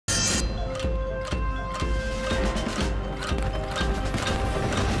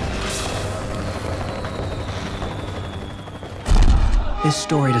This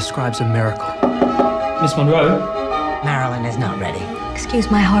story describes a miracle. Miss Monroe? Marilyn is not ready.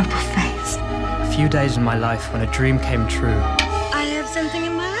 Excuse my horrible face. A few days in my life when a dream came true. I have something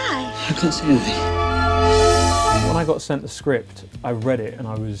in my eye. I can't see anything. When I got sent the script, I read it and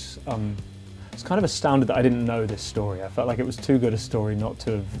I was kind of astounded that I didn't know this story. I felt like it was too good a story not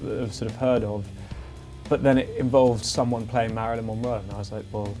to have sort of heard of. But then it involved someone playing Marilyn Monroe, and I was like,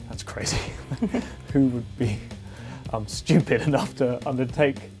 well, that's crazy. Who would be stupid enough to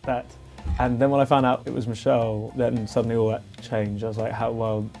undertake that? And then when I found out it was Michelle, then suddenly all that changed. I was like, how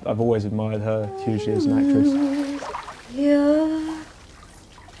well, I've always admired her hugely as an actress.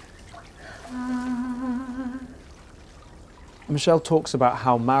 Michelle talks about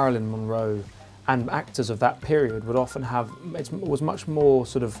how Marilyn Monroe and actors of that period would often have, it was much more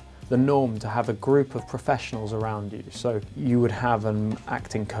sort of the norm to have a group of professionals around you. So you would have an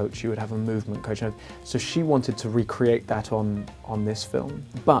acting coach, you would have a movement coach. So she wanted to recreate that on this film.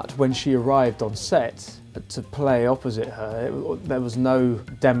 But when she arrived on set to play opposite her, there was no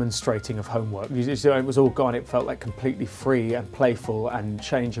demonstrating of homework. It was all gone. It felt like completely free and playful and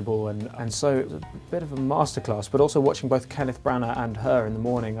changeable. And so it was a bit of a masterclass. But also watching both Kenneth Branagh and her in the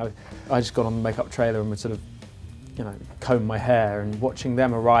morning, I just got on the makeup trailer and would sort of, you know, comb my hair, and watching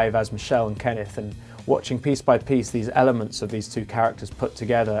them arrive as Michelle and Kenneth, and watching piece by piece these elements of these two characters put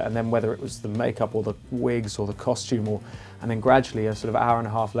together, and then whether it was the makeup or the wigs or the costume, and then gradually a sort of hour and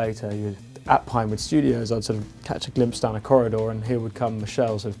a half later, at Pinewood Studios, I'd sort of catch a glimpse down a corridor and here would come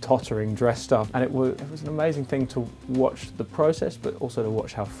Michelle sort of tottering, dressed up, and it was an amazing thing to watch the process, but also to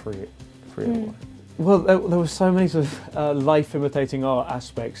watch how free it was. Well, there were so many sort of life-imitating art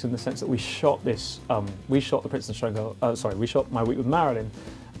aspects in the sense that we shot this, we shot The Prince and the Showgirl, we shot My Week with Marilyn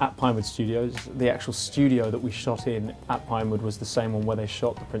at Pinewood Studios. The actual studio that we shot in at Pinewood was the same one where they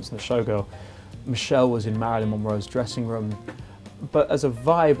shot The Prince and the Showgirl. Michelle was in Marilyn Monroe's dressing room, but as a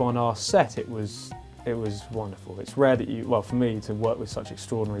vibe on our set, it was wonderful. It's rare that well, for me, to work with such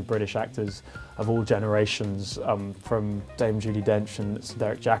extraordinary British actors of all generations, from Dame Judi Dench and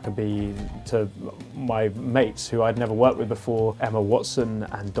Derek Jacobi to my mates who I'd never worked with before, Emma Watson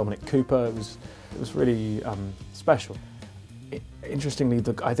and Dominic Cooper. It was really special. Interestingly,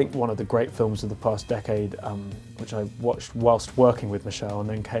 I think one of the great films of the past decade, which I watched whilst working with Michelle and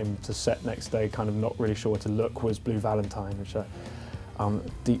then came to set next day kind of not really sure where to look, was Blue Valentine, which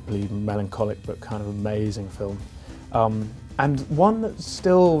deeply melancholic but kind of amazing film. And one that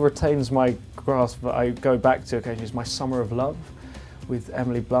still retains my grasp, that I go back to occasionally, is My Summer of Love with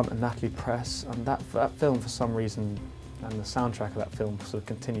Emily Blunt and Natalie Press. And that film, for some reason, and the soundtrack of that film sort of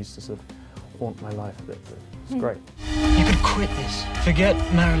continues to sort of haunt my life a bit. It's great. You could quit this. Forget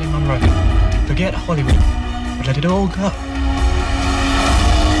Marilyn Monroe. Forget Hollywood. But let it all go.